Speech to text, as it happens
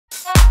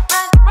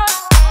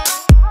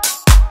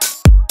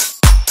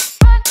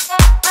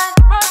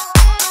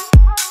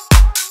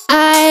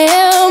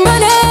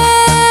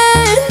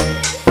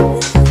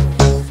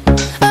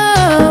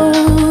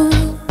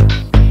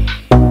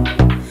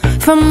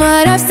from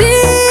what I've seen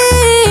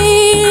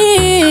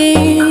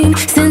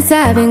since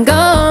I've been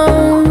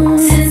gone.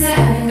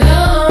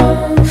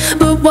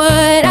 But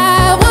what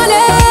I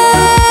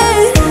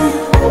wanted,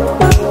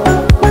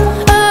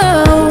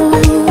 oh,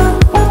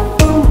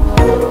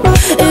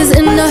 is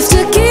enough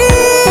to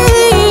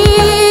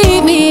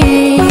keep me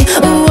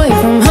away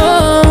from home.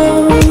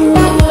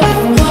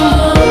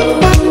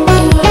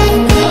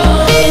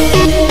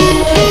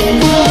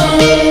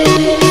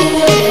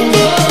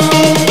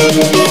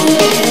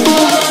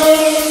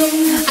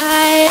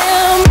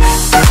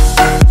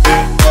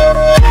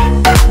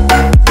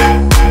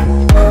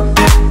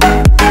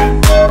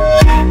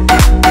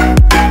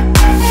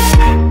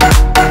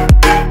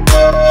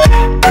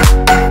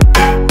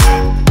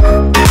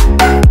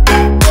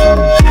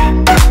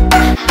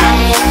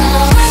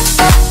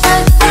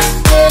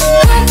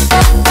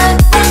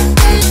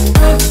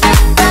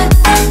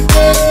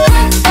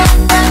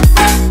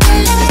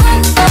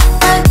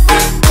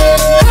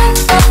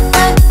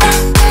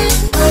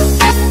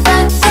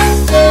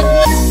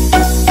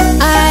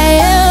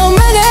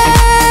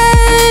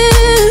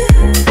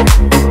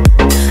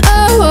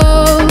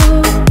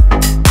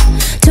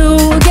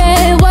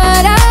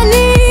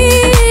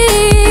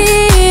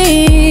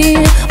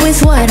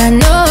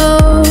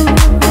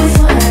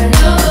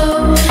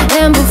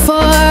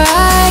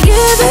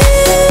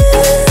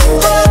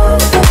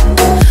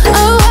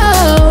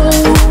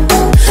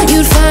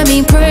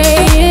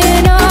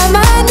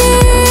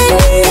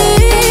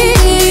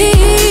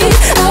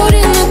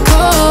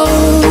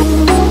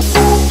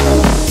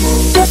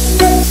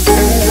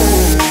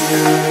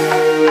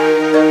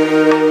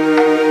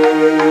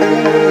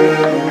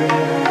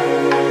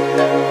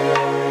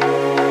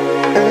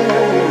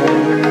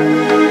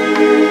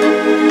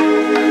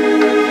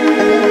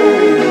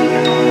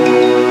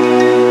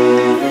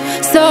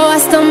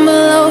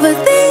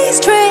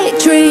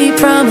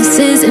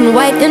 Promises in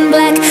white and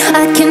black.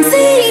 I can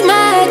see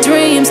my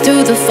dreams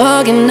through the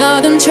fog and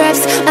northern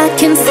traps. I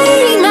can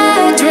see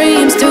my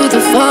dreams through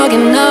the fog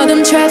and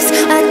northern traps.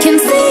 I can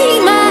see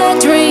my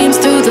dreams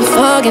through the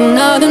fog and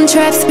northern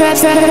traps.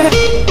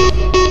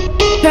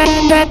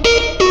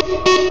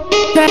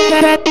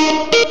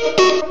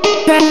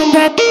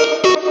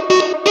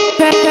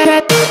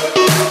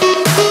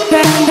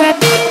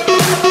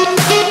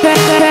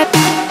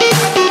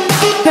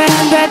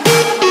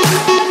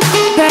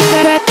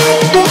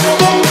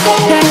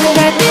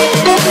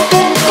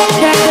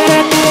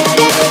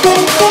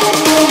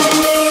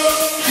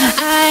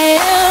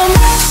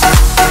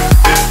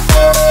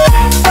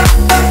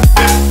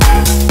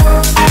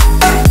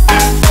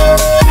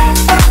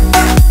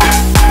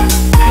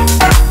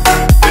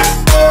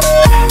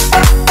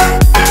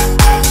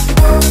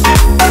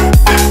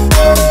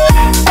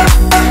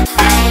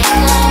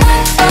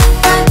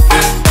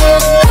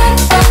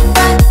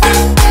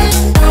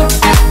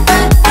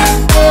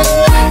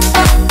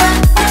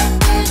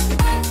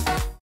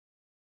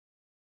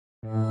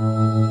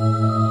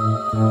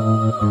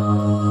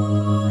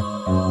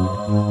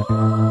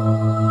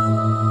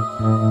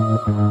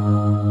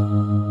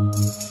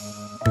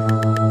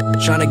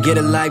 Tryna get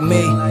it like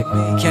me,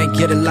 can't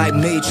get it like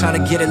me.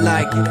 Tryna get it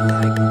like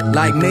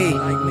me.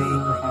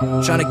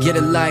 Tryna get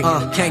it like,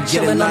 can't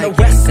get it like. On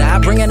the west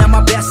side, bringing out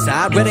my best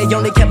side. Where they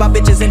only care about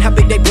bitches and how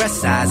big they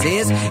breast size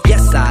is.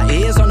 Yes, I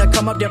is on the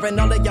come up there and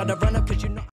all of y'all to run up 'cause you know